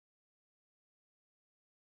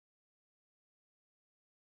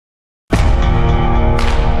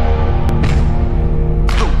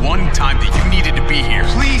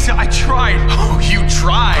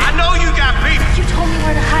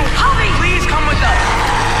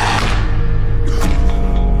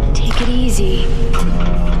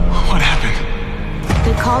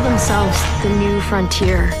themselves the new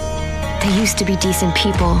frontier. They used to be decent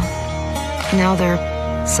people. Now they're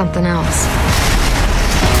something else.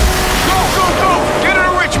 Go, go, go! Get her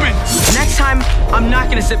to Richmond! Next time, I'm not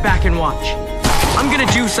gonna sit back and watch. I'm gonna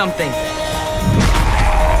do something.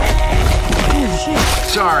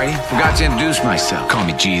 Sorry, forgot to introduce myself. Call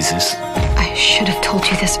me Jesus. I should have told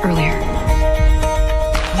you this earlier.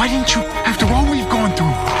 Why didn't you, after all we've gone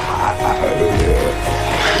through?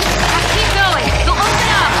 Keep going. They'll open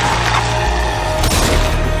up.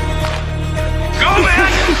 Go,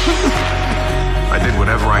 man! I did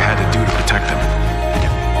whatever I had to do to protect them.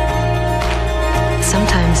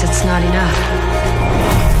 Sometimes it's not enough.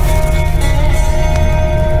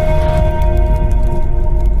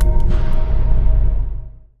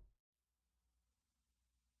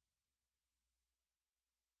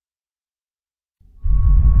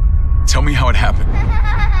 Tell me how it happened.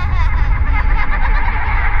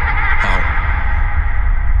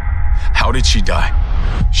 How did she die?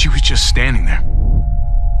 She was just standing there,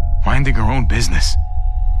 minding her own business.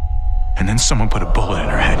 And then someone put a bullet in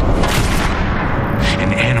her head.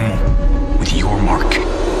 An animal with your mark.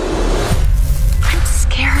 I'm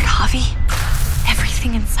scared, Javi.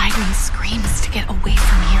 Everything inside me screams to get away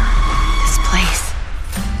from here. This place.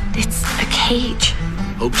 It's a cage.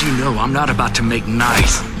 Hope you know I'm not about to make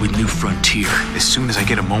nice with New Frontier. As soon as I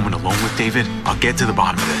get a moment alone with David, I'll get to the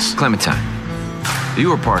bottom of this. Clementine, you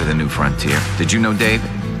were part of the New Frontier. Did you know David?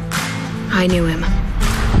 I knew him.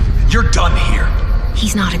 You're done here.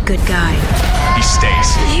 He's not a good guy. He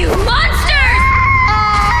stays. You monsters!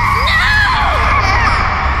 No!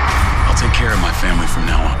 I'll take care of my family from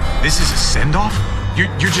now on. This is a send-off?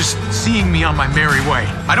 You're just seeing me on my merry way.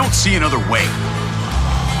 I don't see another way.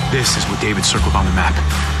 This is what David circled on the map.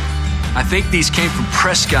 I think these came from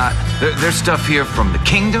Prescott. There's stuff here from the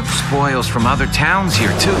kingdom, spoils from other towns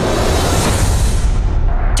here too.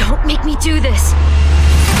 Don't make me do this.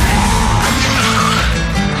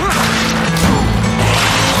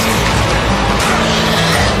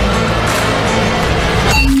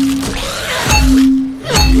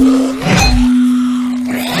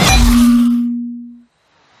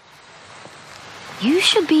 You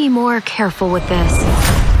should be more careful with this.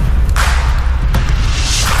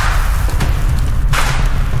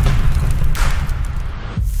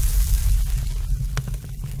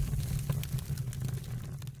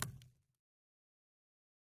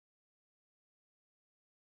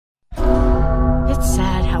 It's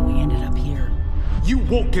sad how we ended up here. You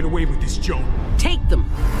won't get away with this, Joan. Take them.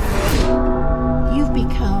 You've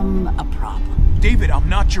become a problem. David, I'm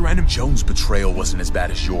not your enemy. Joan's betrayal wasn't as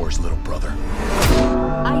bad as yours, little brother.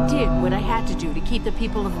 I did what I had to do to keep the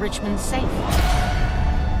people of Richmond safe.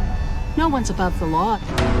 No one's above the law.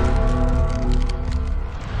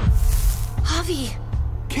 Javi,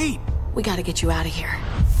 Kate! we gotta get you out of here.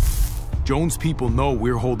 Joan's people know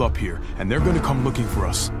we're holed up here, and they're gonna come looking for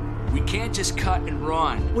us. We can't just cut and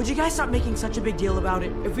run. Would you guys stop making such a big deal about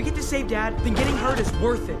it? If we get to save Dad, then getting hurt is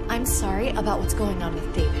worth it. I'm sorry about what's going on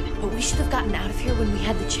with David, but we should have gotten out of here when we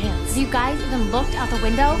had the chance. You guys even looked out the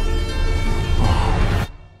window?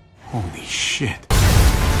 Holy shit.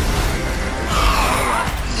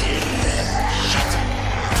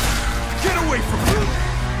 Get away from me!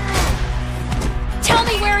 Tell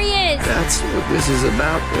me where he is! That's what this is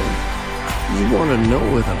about, then. You want to know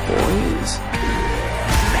where the boy is?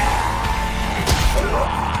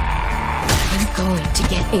 I'm going to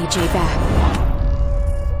get AJ back.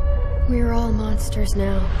 We're all monsters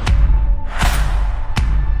now.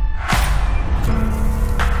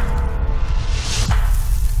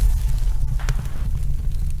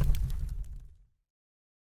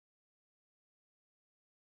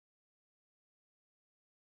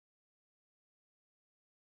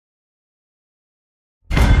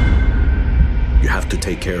 You have to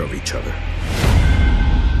take care of each other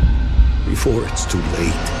before it's too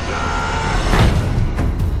late.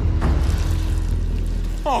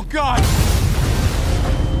 Oh, God!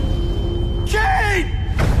 Kate!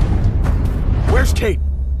 Where's Kate?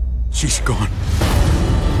 She's gone.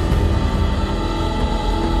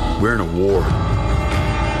 We're in a war.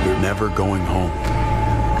 We're never going home.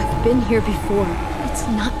 I've been here before. It's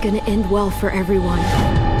not gonna end well for everyone.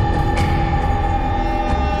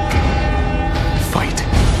 Fight.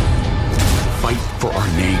 Fight for our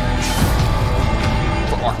name.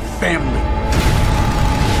 For our family.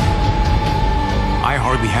 I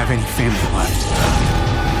hardly have any family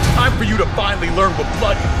left. Time for you to finally learn what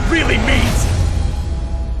blood really means!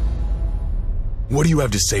 What do you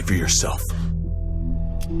have to say for yourself,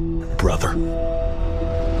 brother?